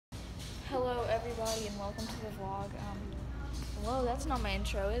everybody, and welcome to the vlog. Whoa, that's not my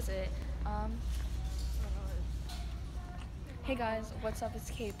intro, is it? Hey guys, what's up? It's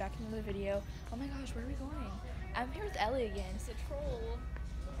Kate, back in another video. Oh my gosh, where are we going? I'm here with Ellie again. It's a troll.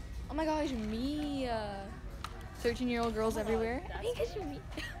 Oh my gosh, me. 13-year-old girls everywhere. God, I think it's me.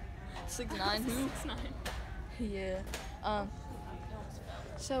 6'9". 6'9". Yeah.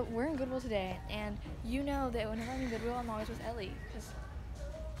 So we're in Goodwill today, and you know that whenever I'm in Goodwill, I'm always with Ellie, because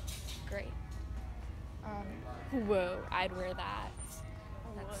great. Whoa, I'd wear that.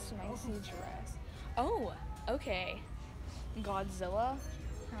 That's a spicy dress. Oh, okay. Godzilla.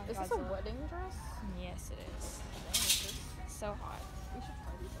 Is this a wedding dress? Yes, it is. So hot. We should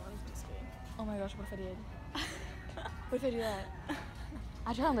try these on. Just kidding. Oh my gosh, what if I did? What if I do that?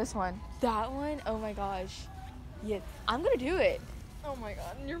 I tried on this one. That one? Oh my gosh. Yeah, I'm gonna do it. Oh my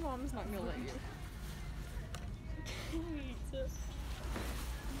god, and your mom's not gonna let you.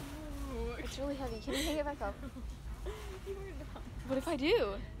 It's really heavy. Can you hang it back up? You are not. What if I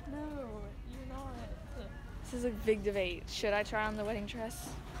do? No, you're not. This is a big debate. Should I try on the wedding dress?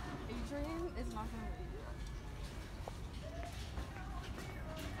 Adrian is not gonna let you.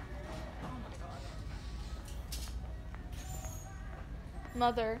 Oh my god.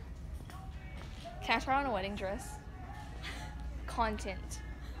 Mother, can I try on a wedding dress? Content.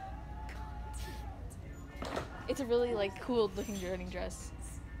 It's a really cool looking wedding dress.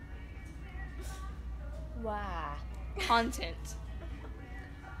 Wow. Content.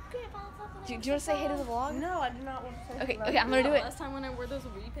 Do you want to say hey to the vlog? No, I do not want to say Okay, I'm gonna do it. Last time when I wore those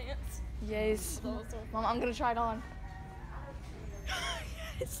wee pants. Yes. That was so Mom, I'm gonna try it on.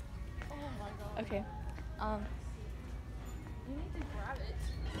 Yes. Oh my god. Okay. You need to grab it.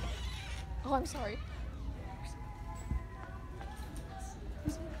 Oh, I'm sorry.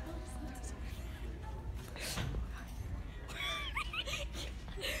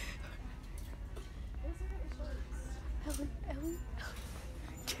 Ellie.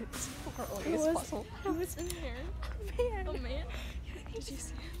 Get as far away as possible. Who was in there? Man. A man? Did you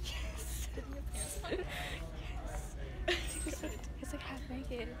see? Yes. Did he have pants on? Yes. He's like half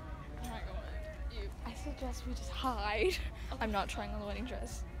naked. Oh my god. You. I suggest we just hide. I'm not trying on the wedding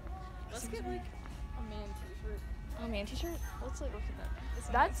dress. Let's get like a man t-shirt. Oh, man, t-shirt? Let's look at that. It's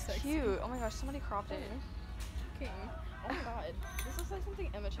not That's sexy. cute. Oh my gosh, somebody cropped it. King. Oh my god. This looks like something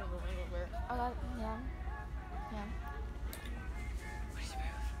Emma Chamberlain would wear. Oh, that, yeah. Yeah.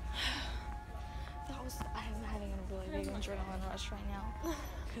 That was, I'm having a really big adrenaline rush right now.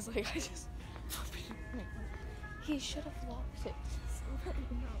 Because, I just. He should have locked it.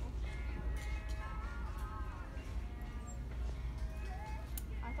 No.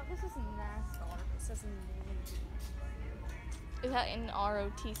 I thought this was NASCAR, but it says Navy. Is that in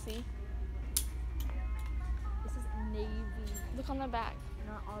ROTC? This is Navy, Look on the back.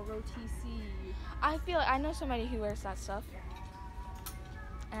 not ROTC. I feel like I know somebody who wears that stuff.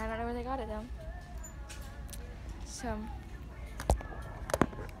 And I don't know where they got it though. So.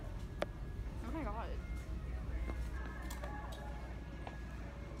 Oh my god.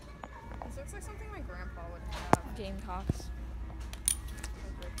 This looks like something my grandpa would have. Gamecocks.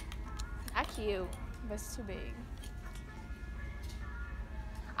 Not cute, but it's too big.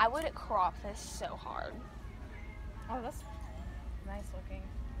 I would crop this so hard. Oh, that's nice looking.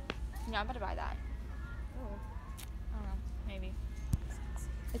 Yeah, I'm about to buy that. Oh. I don't know, maybe.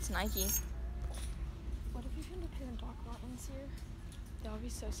 It's Nike. What if you found a pair of Doc Martens here? That would be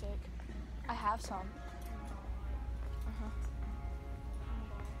so sick. I have some.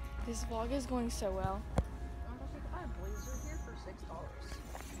 This vlog is going so well. Oh my gosh, I could buy a blazer here for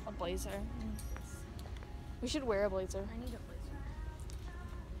 $6. A blazer. We should wear a blazer. I need a blazer.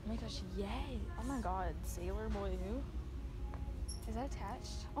 Oh my gosh, yay. Oh my god, Sailor Boy who? Is that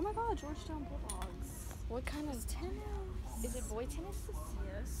attached? Oh my god, Georgetown Bulldogs. What kind of Tennis. is it? Boy tennis?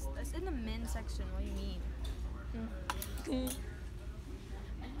 Yes. That's in the men's section. What do you mean?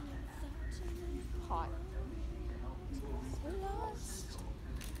 Hot.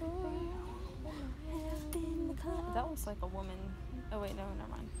 That looks like a woman. Oh wait, no,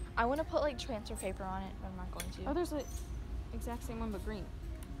 never mind. I want to put transfer paper on it, but I'm not going to. Oh, there's the exact same one but green.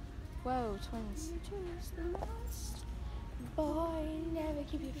 Whoa, twins. Boy, never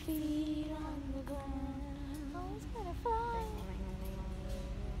keep your feet on the ground. Always gonna fly.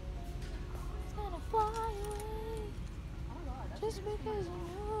 Always gonna fly away. Just because I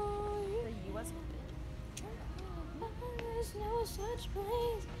know you. The U.S. Open. There's no such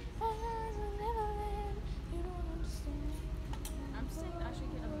place as a never land. You don't understand. I'm saying I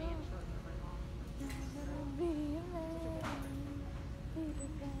should get a man shirt for my mom. Be a man. Be a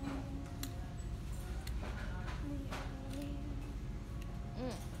man.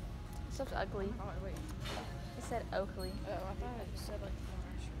 This stuff's ugly. Oh, wait. It said Oakley. Oh, I thought it said like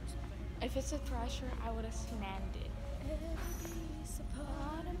Thrasher or something. If it's a Thrasher, I would have snagged it. Every piece a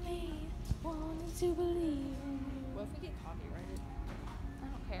part of me wanting to believe in you. What if we get copyrighted? I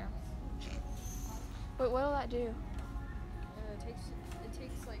don't care. But what'll that do? It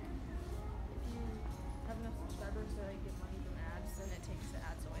takes like, if you have enough subscribers that I get money from ads, then it takes the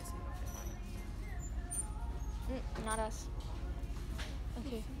ads away so you don't get money. Not us.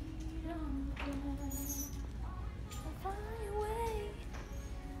 Okay.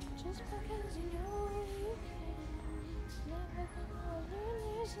 Just because you know you can. Never gonna learn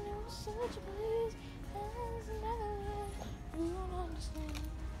there's no such place as another life. You don't understand.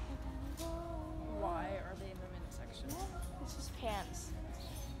 Why are they in the men's section? This is pants.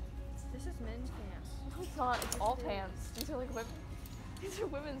 This is men's pants. No, it's not. It's all pants. These are like these are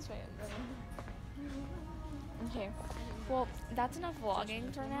women's pants. Okay. Well, that's enough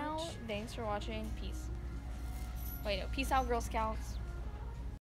vlogging for now. Thanks for watching. Peace. Wait, no. Peace out, Girl Scouts.